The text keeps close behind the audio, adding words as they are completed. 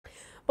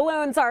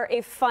Balloons are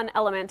a fun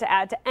element to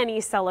add to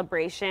any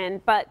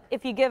celebration, but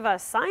if you give a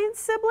science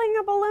sibling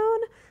a balloon,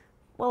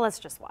 well, let's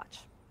just watch.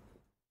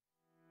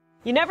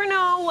 You never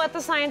know what the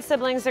science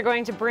siblings are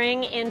going to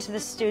bring into the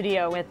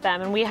studio with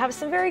them, and we have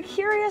some very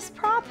curious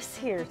props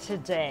here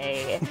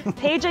today.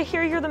 Paige, I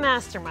hear you're the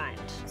mastermind.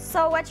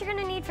 So what you're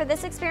going to need for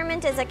this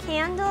experiment is a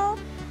candle,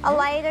 a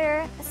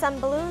lighter, some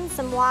balloons,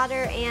 some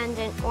water, and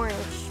an orange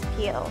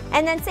peel.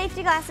 And then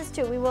safety glasses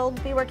too. We will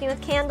be working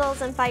with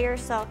candles and fire,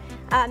 so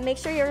make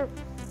sure your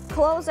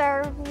clothes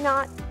are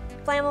not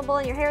flammable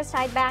and your hair is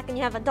tied back and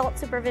you have adult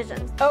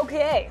supervision.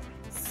 Okay.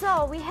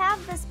 So we have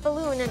this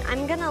balloon and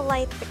I'm gonna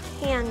light the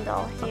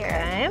candle here.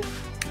 Okay.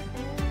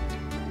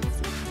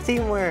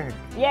 Teamwork.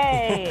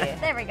 Yay.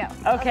 There we go.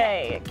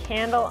 Okay,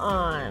 candle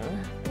on.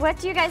 What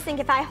do you guys think?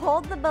 If I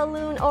hold the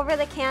balloon over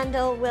the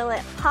candle, will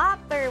it pop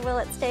or will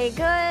it stay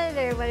good,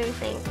 or what do you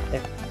think?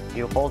 If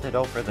you hold it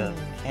over the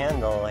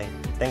candle, I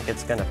think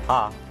it's gonna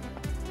pop.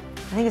 I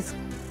think it's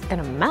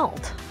gonna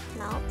melt.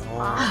 Melt.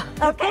 Oh.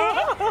 Okay.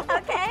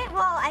 Okay.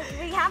 Well,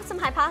 we have some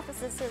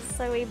hypotheses,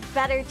 so we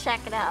better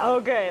check it out.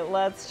 Okay,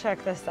 let's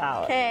check this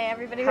out. Okay,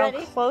 everybody How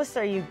ready? close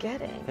are you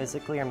getting?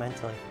 Physically or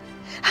mentally?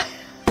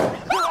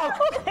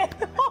 Okay.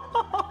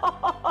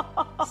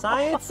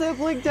 Science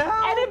sibling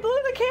down! And it blew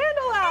the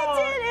candle out.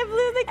 It did. It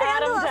blew the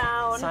candle Adam out.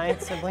 down.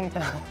 Science sibling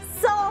down.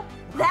 So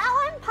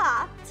that one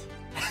popped.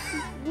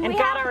 And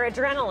got our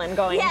adrenaline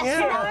going. Yes. Yeah.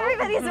 Now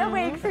everybody's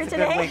awake for It's a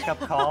today. good wake-up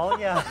call,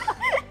 yeah.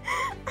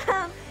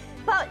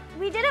 But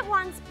we did it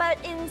once, but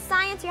in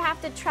science you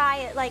have to try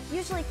it like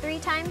usually 3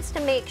 times to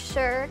make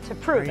sure To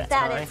prove Three it.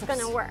 that times. it's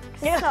gonna work.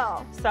 Yeah.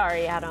 So,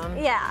 Sorry, Adam.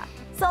 yeah.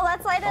 So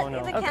let's light Oh, it,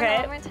 no. the candle Okay.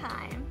 one more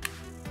time.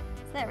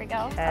 There we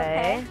go.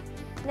 Okay.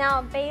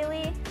 Now,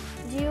 Bailey,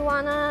 do you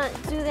wanna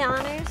do the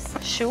honors?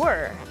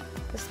 Sure.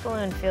 This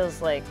balloon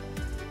feels like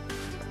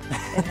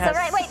it has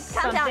right, wait,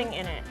 count something down.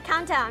 in it.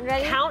 Countdown,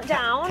 ready?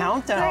 Countdown.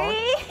 Countdown.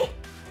 3,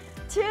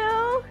 2,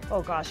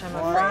 Oh gosh, I'm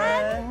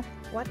afraid. 1.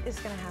 What is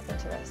gonna happen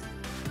to this?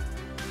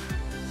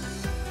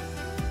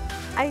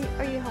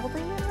 are you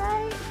holding it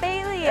right?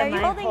 Bailey, are Am you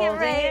I holding it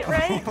right?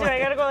 right? Do I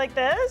gotta go like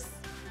this?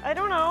 I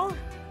don't know.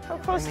 How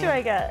close do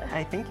I get?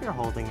 I think you're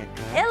holding it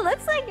good. It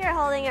looks like you're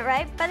holding it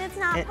right, but it's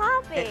not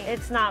popping.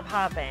 It's not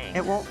popping.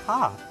 It won't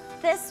pop.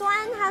 This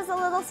one has a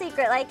little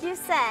secret, like you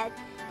said.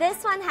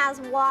 This one has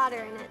water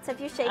in it, so if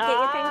you shake it,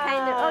 you can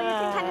kind of, you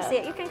can kind of see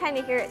it. You can kind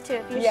of hear it too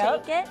if you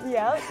shake it.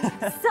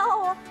 Yep.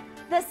 So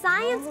the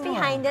science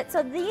behind it,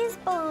 so these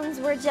balloons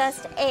were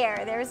just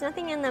air. There was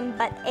nothing in them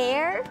but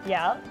air.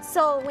 Yep.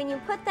 So when you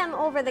put them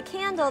over the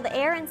candle, the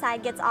air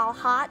inside gets all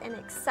hot and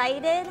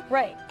excited.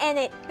 Right. And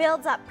it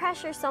builds up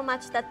pressure so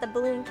much that the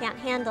balloon can't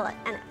handle it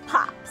and it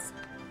pops.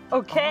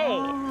 Okay.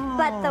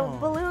 But the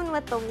balloon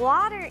with the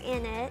water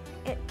in it,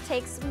 it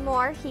takes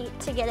more heat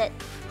to get it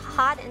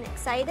hot and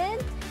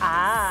excited.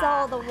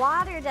 Ah. So the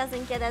water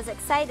doesn't get as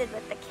excited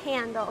with the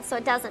candle, so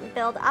it doesn't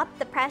build up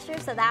the pressure,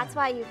 so that's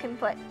why you can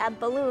put a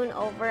balloon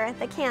over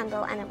the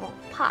candle and it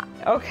won't pop.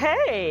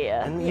 Okay.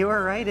 And you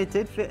were right,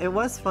 it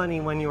was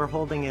funny when you were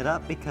holding it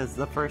up because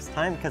the first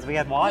time, because we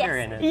had water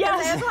in it.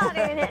 Yes. There's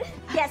water in it.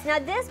 Yes, now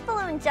this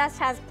balloon just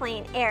has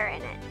plain air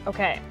in it.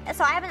 Okay.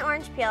 So I have an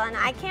orange peel and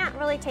I can't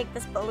really take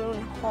this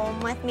balloon home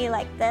with me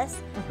like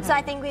this, so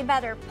I think we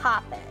better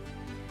pop it.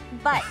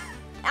 But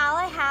all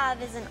I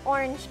have is an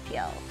orange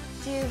peel.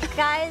 Do you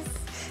guys...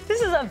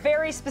 This is a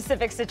very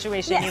specific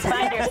situation you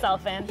find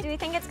yourself in. Do you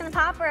think it's gonna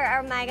pop, or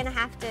are we gonna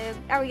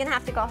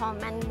have to go home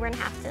and we're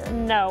gonna have to...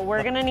 No,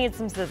 we're gonna need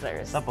some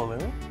scissors. The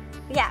balloon?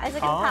 Yeah, is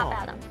it gonna pop,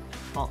 Oh. Adam?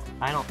 Well,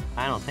 I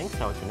don't think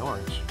so. It's an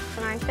orange. It's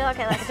an orange peel?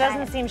 Okay, let's It try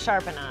doesn't it. seem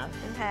sharp enough.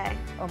 Okay.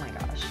 Oh my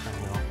gosh.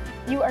 I know.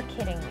 You are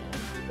kidding me.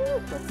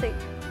 Ooh, let's see.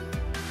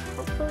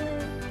 Hopefully...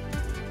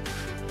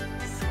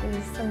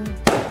 Squeeze some.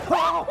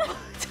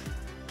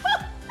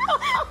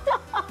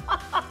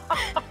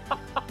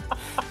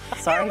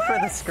 Sorry for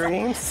the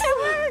screams.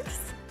 It works!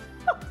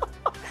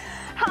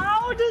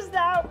 How does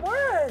that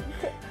work?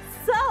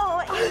 So,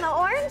 in the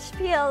orange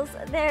peels,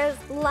 there's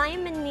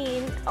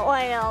limonene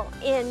oil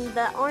in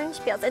the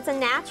orange peels. It's a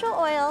natural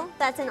oil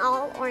that's in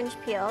all orange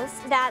peels.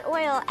 That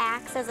oil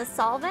acts as a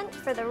solvent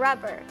for the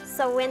rubber.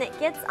 So when it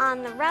gets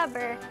on the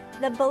rubber,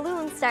 the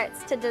balloon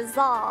starts to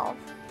dissolve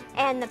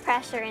and the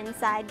pressure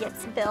inside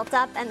gets built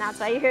up, and that's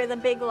why you hear the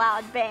big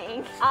loud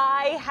bang.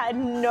 I had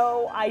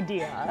no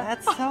idea.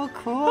 That's so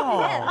cool.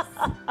 Yes.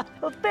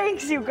 Well,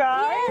 thanks, you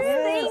guys.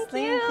 Yes, Yes,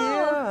 thank you. thank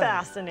you.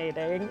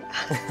 Fascinating.